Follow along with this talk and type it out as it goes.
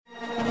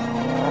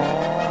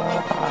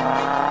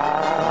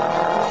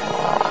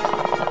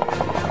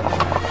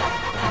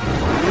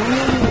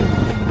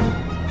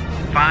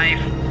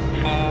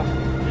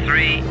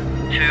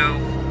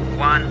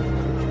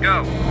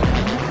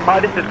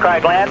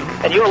Craig Lamb,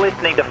 and you're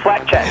listening to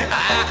Flat Chat.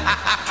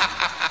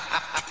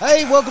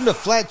 Hey, welcome to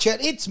Flat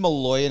Chat. It's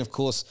Malloy and, of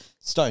course,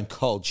 Stone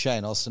Cold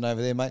Shane Austin over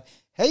there, mate.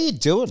 How you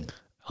doing?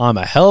 I'm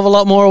a hell of a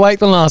lot more awake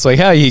than last week.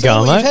 How are you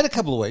going, mate? You've had a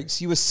couple of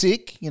weeks. You were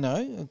sick, you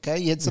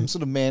had some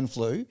sort of man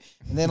flu.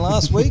 And then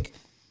last week,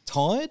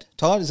 tired?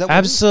 Tired, is that what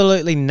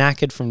Absolutely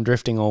knackered from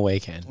drifting all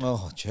weekend.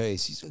 Oh,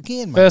 jeez.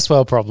 Again, mate. First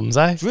world problems,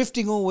 eh?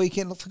 Drifting all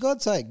weekend. Look, for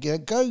God's sake,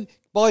 go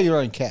buy your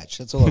own catch.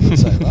 That's all I'm going to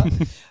say, right?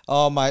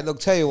 Oh, mate, look,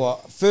 tell you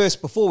what.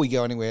 First, before we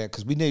go anywhere,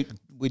 because we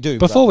do.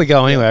 Before we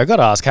go anywhere, I've got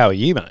to ask, how are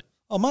you, mate?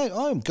 Oh, mate,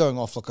 I'm going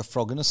off like a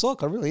frog in a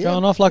sock. I really am.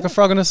 Going off like a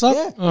frog in a sock?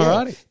 Yeah.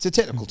 Alrighty. It's a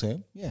technical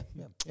term. Yeah.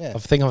 I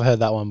think I've heard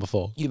that one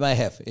before. You may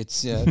have.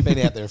 It's been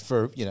out there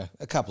for,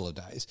 a couple of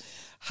days.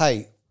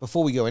 Hey,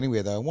 before we go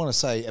anywhere, though, I want to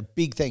say a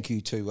big thank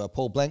you to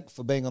Paul Blank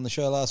for being on the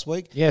show last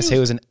week. Yes, he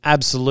was an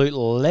absolute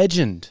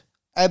legend.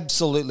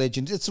 Absolute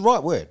legend. It's the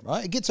right word,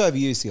 right? It gets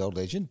overused, the old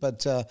legend,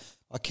 but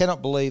I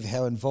cannot believe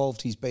how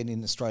involved he's been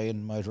in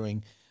Australian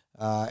motoring.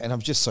 And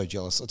I'm just so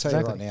jealous. I'll tell you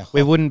right now.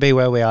 We wouldn't be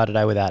where we are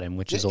today without him,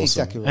 which is awesome.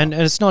 Exactly right. And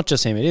it's not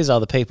just him, it is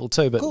other people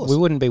too, but we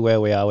wouldn't be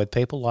where we are with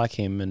people like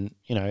him. And,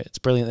 it's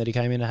brilliant that he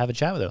came in to have a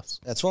chat with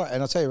us. That's right.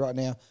 And I'll tell you right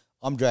now,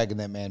 I'm dragging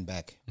that man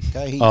back.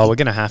 Okay. We're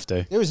going to have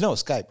to. There is no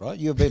escape, right?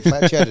 You have been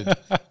flat-chatted.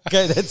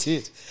 Okay, that's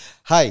it.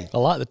 Hey. I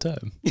like the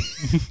term.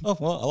 Oh,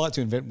 well, I like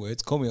to invent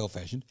words. Call me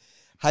old-fashioned.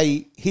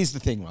 Hey, here's the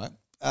thing, right?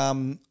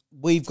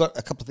 We've got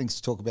a couple of things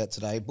to talk about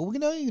today, but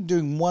we're only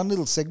doing one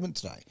little segment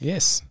today.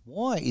 Yes.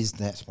 Why is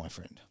that, my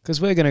friend? Because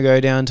we're going to go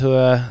down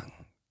to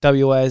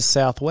WA's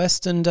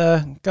Southwest and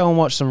go and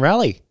watch some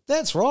rally.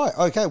 That's right.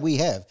 Okay, we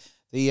have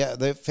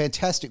the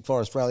fantastic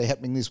Forest Rally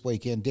happening this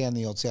weekend down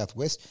the old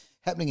Southwest,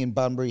 happening in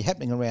Bunbury,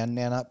 happening around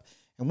Nannup,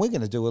 and we're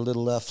going to do a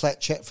little flat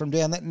chat from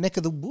down that neck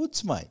of the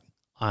woods, mate.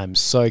 I'm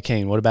so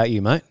keen. What about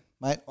you, mate?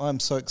 Mate, I'm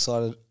so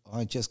excited.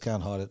 I just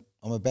can't hide it.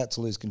 I'm about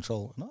to lose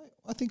control, and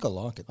I think I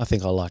like it. I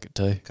think I like it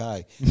too.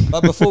 Okay.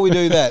 But before we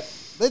do that,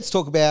 let's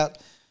talk about,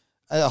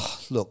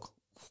 look,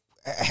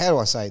 how do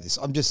I say this?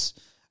 I'm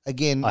just,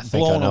 again, I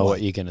think I know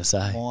what you're going to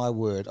say. My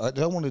word. I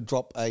don't want to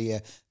drop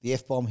the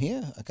F-bomb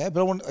here, okay?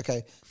 But I want,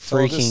 okay. So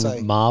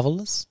freaking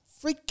marvellous.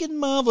 Freaking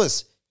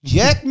marvellous.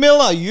 Jack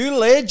Miller, you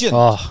legend.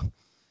 Oh,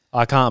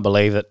 I can't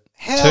believe it.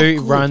 How Two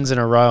good. runs in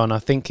a row, and I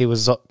think he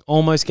was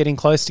almost getting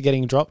close to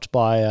getting dropped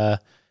by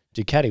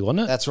Ducati,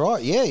 wasn't it? That's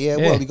right. Yeah.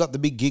 Well, he got the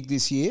big gig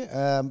this year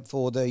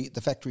for the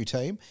factory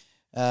team.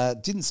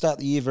 Didn't start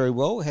the year very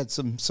well. Had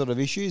some sort of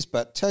issues,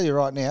 but tell you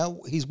right now,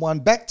 he's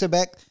won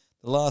back-to-back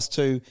the last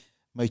two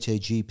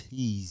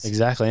MotoGPs.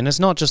 Exactly. And it's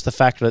not just the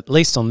fact that, at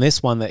least on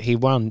this one, that he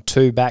won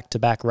two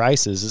back-to-back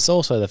races. It's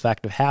also the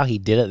fact of how he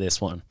did it this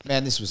one.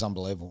 Man, this was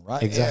unbelievable,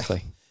 right?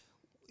 Exactly.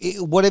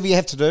 Whatever you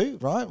have to do,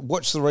 right?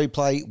 Watch the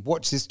replay.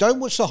 Watch this. Don't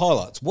watch the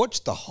highlights.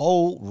 Watch the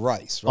whole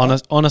race,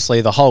 right?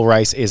 Honestly, the whole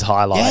race is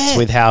highlights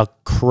with how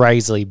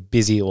crazily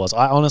busy it was.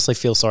 I honestly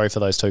feel sorry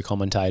for those two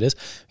commentators.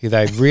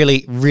 They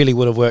really, really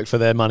would have worked for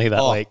their money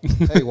that week.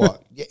 Tell you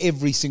what,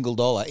 every single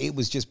dollar. It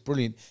was just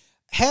brilliant.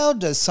 How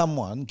does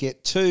someone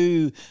get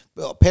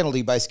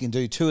penalty basically and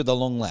do two of the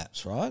long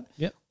laps, right?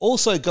 Yep.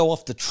 Also go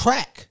off the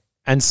track.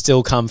 And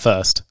still come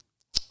first.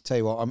 Tell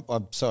you what,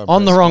 I'm so impressed.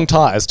 On the wrong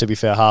tyres, to be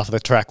fair. Half of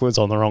the track was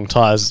on the wrong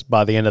tyres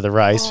by the end of the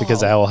race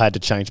because they all had to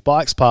change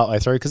bikes partway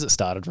through because it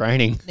started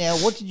raining. Now,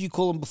 what did you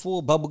call them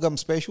before? Bubblegum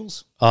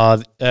specials?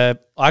 I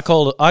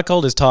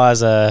called his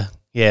tyres, they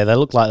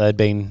looked like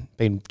they'd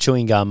been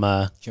chewing gum.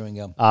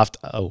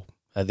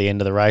 At the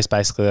end of the race,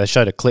 basically. They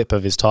showed a clip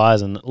of his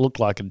tyres and it looked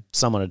like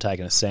someone had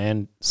taken a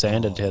sander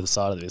to the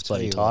side of his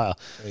bloody tyre.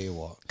 Tell you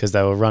what. Because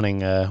they were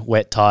running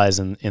wet tyres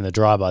in the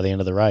dry by the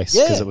end of the race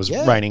because it was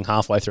raining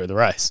halfway through the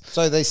race.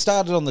 So they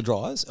started on the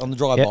dry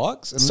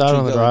bikes. And started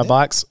on the dry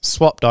bikes,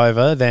 swapped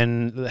over,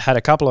 then had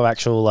a couple of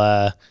actual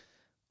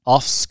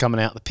offs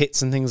coming out the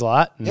pits and things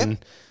like that.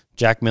 And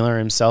Jack Miller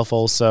himself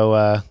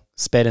also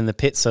sped in the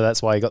pits, so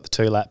that's why he got the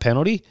 2-lap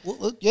penalty.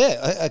 Well,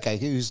 yeah, okay.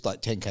 He was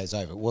like 10 Ks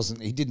over. It wasn't.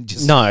 He didn't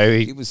just.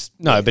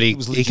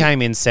 He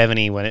came in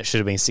 70 when it should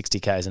have been 60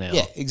 Ks an hour.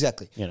 Yeah,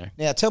 exactly.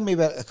 Now tell me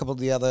about a couple of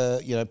the other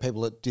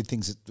people that did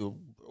things that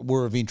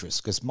were of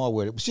interest. Because my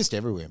word, it was just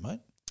everywhere, mate.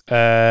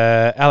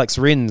 Alex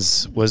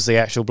Rins was the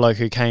actual bloke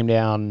who came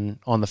down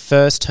on the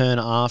first turn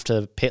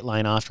after pit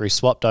lane after he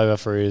swapped over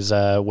for his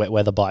wet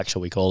weather bike,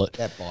 shall we call it?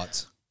 That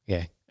bites.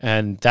 Yeah,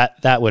 and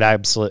that would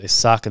absolutely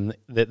suck. And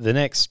the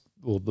next.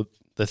 Well,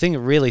 the thing that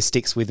really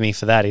sticks with me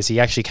for that is he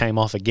actually came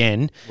off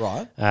again,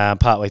 right?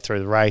 Partway through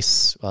the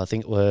race. Well, I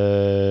think it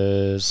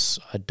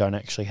was. I don't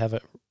actually have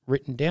it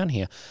written down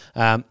here,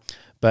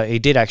 but he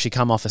did actually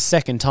come off a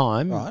second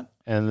time, right?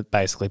 And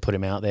basically put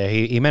him out there.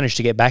 He managed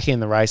to get back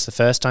in the race the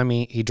first time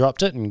he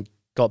dropped it and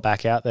got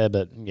back out there,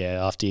 but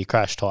yeah, after you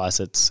crash twice,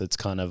 it's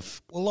kind of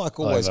like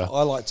always. over.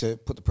 I like to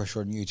put the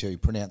pressure on you to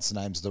pronounce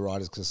the names of the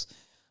riders because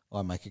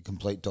I make a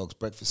complete dog's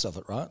breakfast of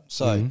it, right?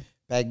 So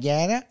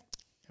Bagnaia.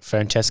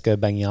 Francesco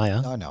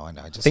Bagnaia. I know.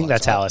 I think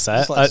that's how I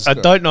say it. I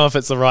don't know if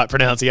it's the right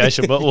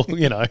pronunciation, but well,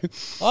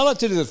 I like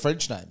to do the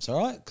French names,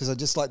 all right? Because I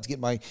just like to get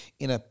my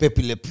inner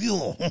Pepe Le Pew.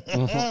 All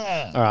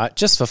right,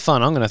 just for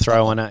fun, I'm going to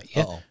throw one at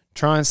you.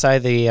 Try and say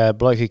the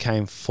bloke who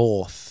came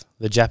fourth,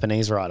 the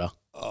Japanese rider.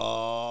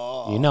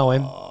 Oh, you know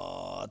him.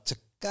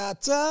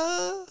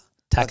 Takata.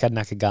 Taka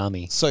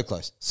Nakagami. So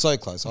close.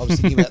 I was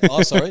thinking about. I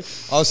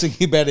was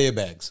thinking about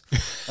airbags.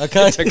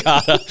 Okay,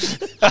 Takata.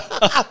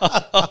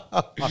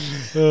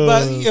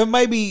 But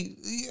maybe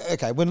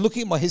when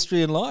looking at my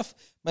history in life,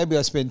 maybe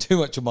I spend too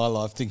much of my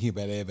life thinking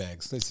about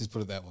airbags. Let's just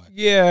put it that way.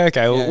 Yeah,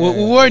 okay.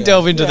 We won't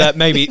delve into that.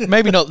 Maybe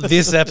not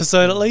this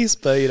episode at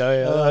least, but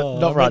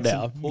not right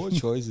now. Poor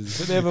choices,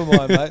 but never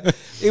mind, mate.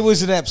 It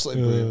was an absolute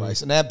brilliant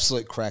race, an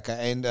absolute cracker,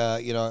 and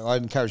I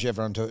encourage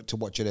everyone to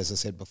watch it. As I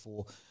said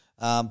before,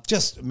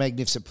 just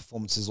magnificent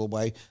performances all the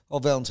way.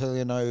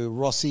 Valentino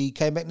Rossi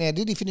came back. Now,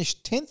 did he finish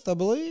 10th? I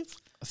believe.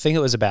 I think it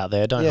was about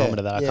there. Don't hold me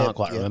to that. I can't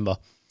quite remember.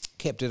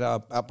 Kept it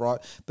upright,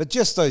 but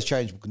just those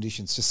changeable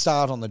conditions to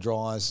start on the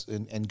dries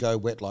and go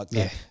wet like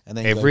that, and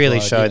then it really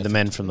showed the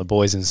men from the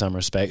boys in some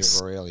respects.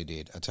 It really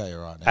did. I tell you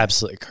right now,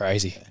 absolutely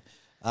crazy.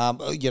 Yeah.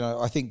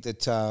 I think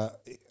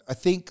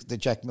that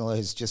Jack Miller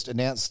has just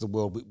announced to the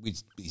world.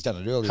 He's done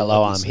it earlier.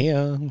 Hello, obviously.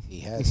 I'm here. He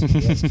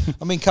has.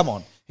 I mean, come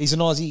on. He's an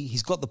Aussie.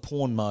 He's got the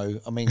porn mo.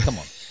 I mean, come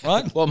on,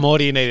 right? What more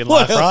do you need in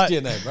life, right? What else do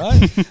you need,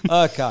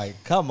 right? Okay,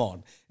 come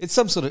on. It's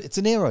it's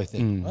an aero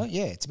thing, right?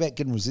 Yeah, it's about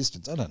getting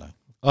resistance. I don't know.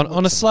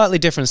 On a slightly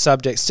different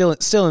subject, still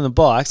in the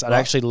bikes, I'd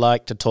actually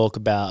like to talk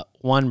about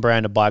one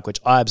brand of bike which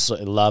I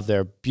absolutely love.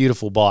 They're a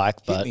beautiful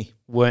bike, but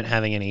weren't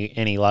having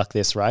any luck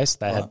this race.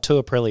 They had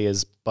two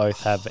Aprilias both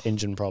have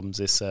engine problems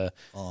this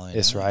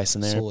race,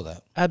 and they're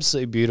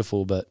absolutely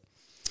beautiful. But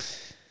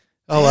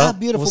they are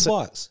beautiful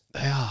bikes.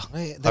 They are.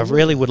 I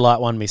really would like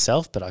one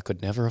myself, but I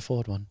could never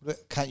afford one.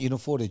 Can't you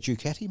afford a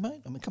Ducati,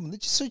 mate? I mean, come on, they're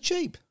just so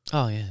cheap.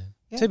 Oh yeah.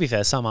 To be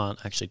fair, some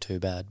aren't actually too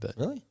bad, but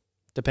really,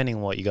 depending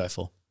on what you go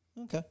for.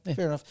 Okay,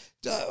 fair enough.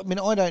 I mean,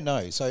 I don't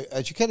know. So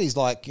Ducati's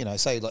like,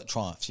 say like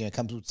Triumphs,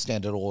 comes with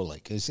standard oil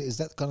leak. Is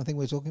that the kind of thing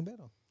we're talking about?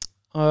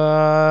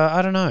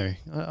 I don't know.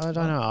 I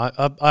don't know.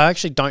 I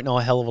actually don't know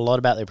a hell of a lot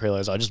about the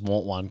Aprilias. I just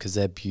want one because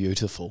they're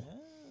beautiful.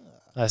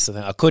 That's the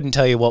thing. I couldn't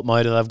tell you what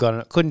motor they've got.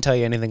 I couldn't tell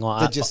you anything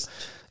like that. They just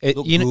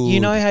you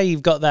know how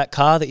you've got that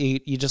car that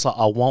you just like,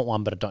 I want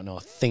one, but I don't know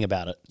a thing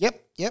about it.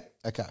 Yep.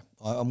 Okay,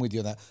 I'm with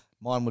you on that.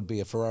 Mine would be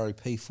a Ferrari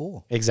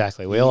P4.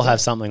 Exactly. We all have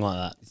something like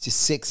that. It's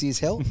just sexy as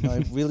hell.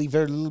 No, really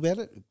very little about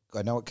it.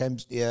 I know it came.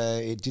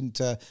 It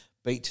didn't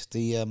beat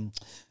the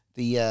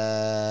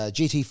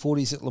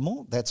GT40s at Le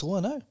Mans. That's all I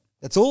know.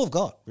 That's all I've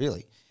got,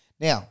 really.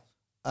 Now,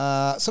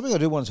 something I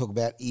do want to talk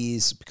about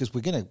is, because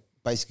we're going to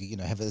basically,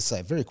 have, as I say,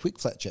 a very quick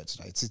flat chat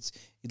today. It's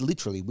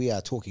literally, we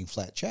are talking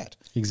flat chat.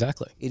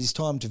 Exactly. It is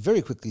time to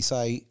very quickly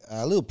say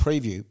a little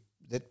preview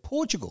that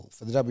Portugal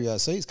for the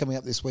WRC is coming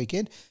up this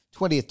weekend,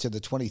 20th to the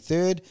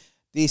 23rd.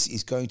 This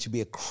is going to be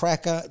a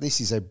cracker.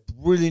 This is a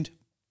brilliant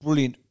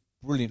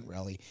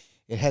rally.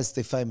 It has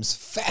the famous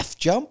FAF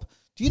jump.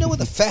 Do you know what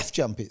the FAF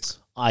jump is?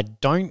 I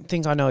don't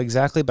think I know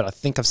exactly, but I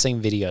think I've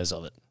seen videos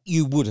of it.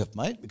 You would have,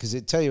 mate, because I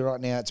tell you right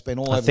now, it's been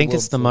all over the world. I think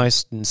it's the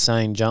most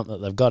insane jump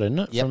that they've got, isn't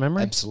it, from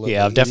memory? Absolutely.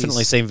 Yeah, I've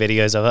definitely seen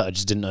videos of it. I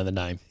just didn't know the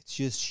name. It's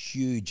just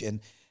huge. And,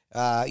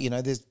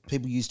 there's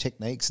people use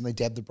techniques and they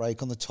dab the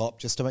brake on the top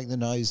just to make the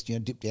nose,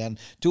 dip down,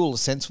 do all the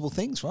sensible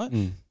things, right?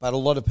 But a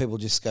lot of people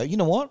just go, you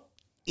know what?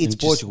 It's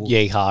Portugal.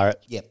 Yeehaw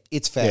it. Yep,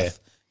 it's FAF.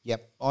 Yeah.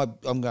 Yep,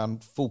 I'm going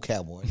full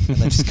cowboy, and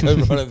they just go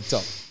right over the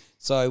top.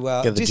 So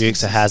get the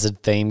Dukes of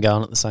Hazzard theme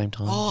going at the same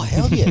time. Oh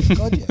hell yeah,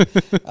 God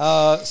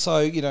yeah.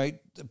 So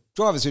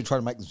drivers who try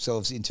to make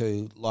themselves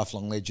into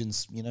lifelong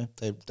legends,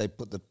 they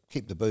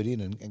keep the boot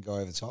in and go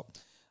over the top.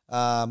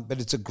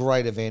 But it's a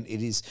great event.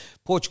 It is.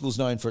 Portugal's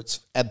known for its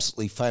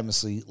absolutely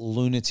famously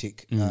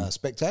lunatic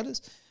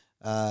spectators.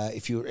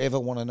 If you ever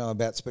want to know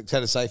about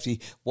spectator safety,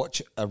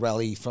 watch a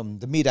rally from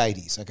the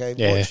mid-'80s, okay?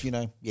 Yeah. Watch,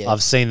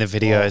 I've seen the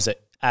videos. They're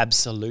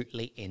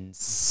absolutely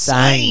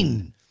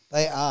insane.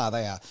 They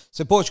are.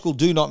 So Portugal,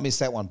 do not miss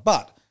that one.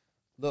 But,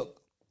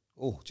 look,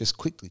 just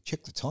quickly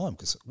check the time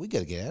because we got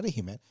to get out of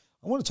here, man.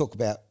 I want to talk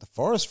about the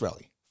Forest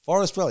Rally.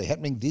 Forest Rally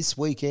happening this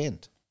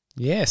weekend.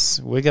 Yes,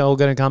 we're all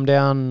going to come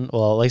down,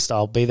 well, at least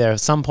I'll be there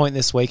at some point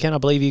this weekend. I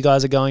believe you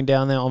guys are going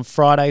down there on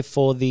Friday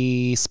for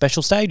the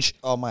special stage.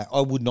 Oh, mate, I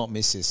would not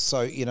miss this.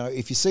 So,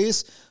 if you see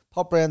us,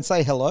 pop round,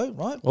 say hello,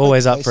 right?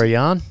 Always up for a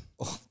yarn.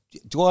 Oh,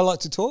 do I like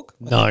to talk?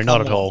 No,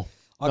 not at all.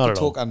 I can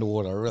talk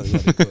underwater. I really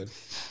could,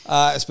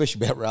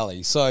 especially about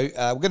rally. So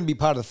we're going to be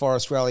part of the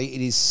Forest Rally.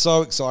 It is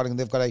so exciting.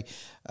 They've got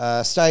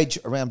a stage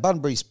around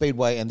Bunbury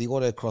Speedway and the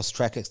Autocross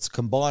track. It's a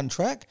combined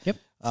track. Yep.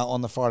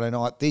 On the Friday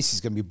night. This is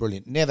going to be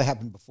brilliant. Never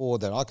happened before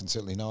that I can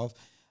certainly know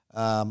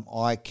of.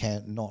 I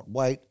cannot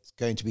wait. It's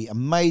going to be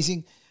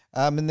amazing.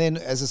 And then,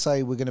 as I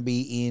say, we're going to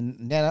be in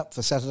Nannup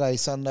for Saturday,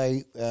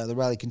 Sunday. The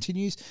rally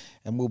continues,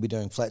 and we'll be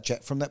doing flat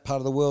chat from that part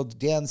of the world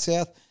down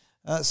south.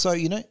 So,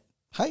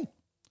 hey,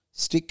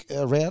 stick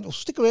around. Or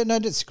stick around. No,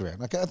 don't stick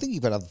around. Okay, I think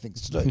you've got other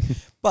things to do.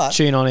 But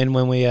tune on in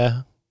when we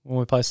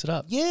post it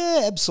up.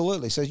 Yeah,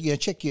 absolutely. So,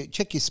 check your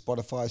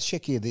Spotify,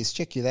 check your this,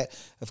 check your that.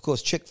 Of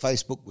course, check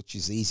Facebook, which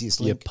is the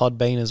easiest link. Yeah,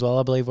 Podbean as well,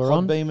 I believe we're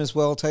on. Podbean as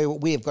well. I'll tell you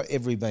what, we have got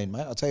every bean,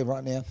 mate. I'll tell you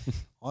right now,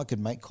 I could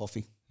make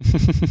coffee.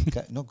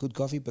 Okay, not good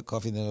coffee, but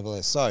coffee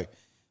nevertheless. So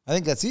I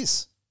think that's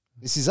this.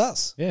 This is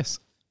us. Yes.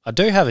 I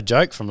do have a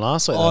joke from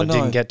last week that I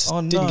didn't get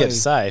to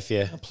say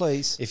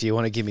if you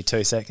want to give me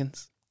 2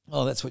 seconds.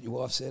 Oh, that's what your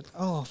wife said.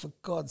 Oh, for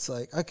God's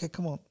sake. Okay,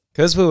 come on.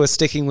 Because we were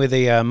sticking with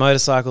the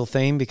motorcycle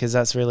theme because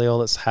that's really all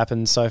that's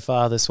happened so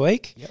far this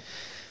week. Yep.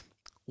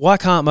 Why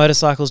can't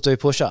motorcycles do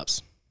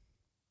push-ups?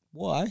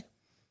 Why?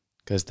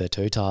 Because they're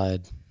too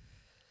tired.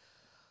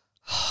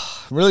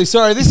 I'm really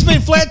sorry. This has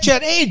been Flat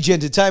Chat Edge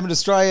Entertainment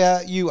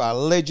Australia. You are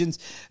legends.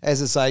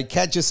 As I say,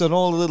 catch us on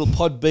all the little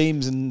pod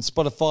beams and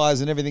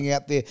Spotify's and everything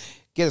out there.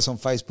 Get us on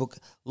Facebook.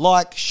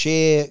 Like,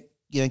 share,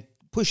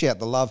 push out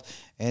the love.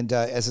 And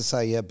as I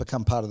say,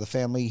 become part of the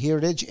family here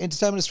at Edge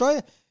Entertainment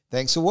Australia.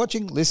 Thanks for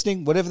watching,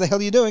 listening, whatever the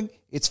hell you're doing.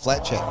 It's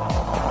Flat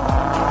Chat.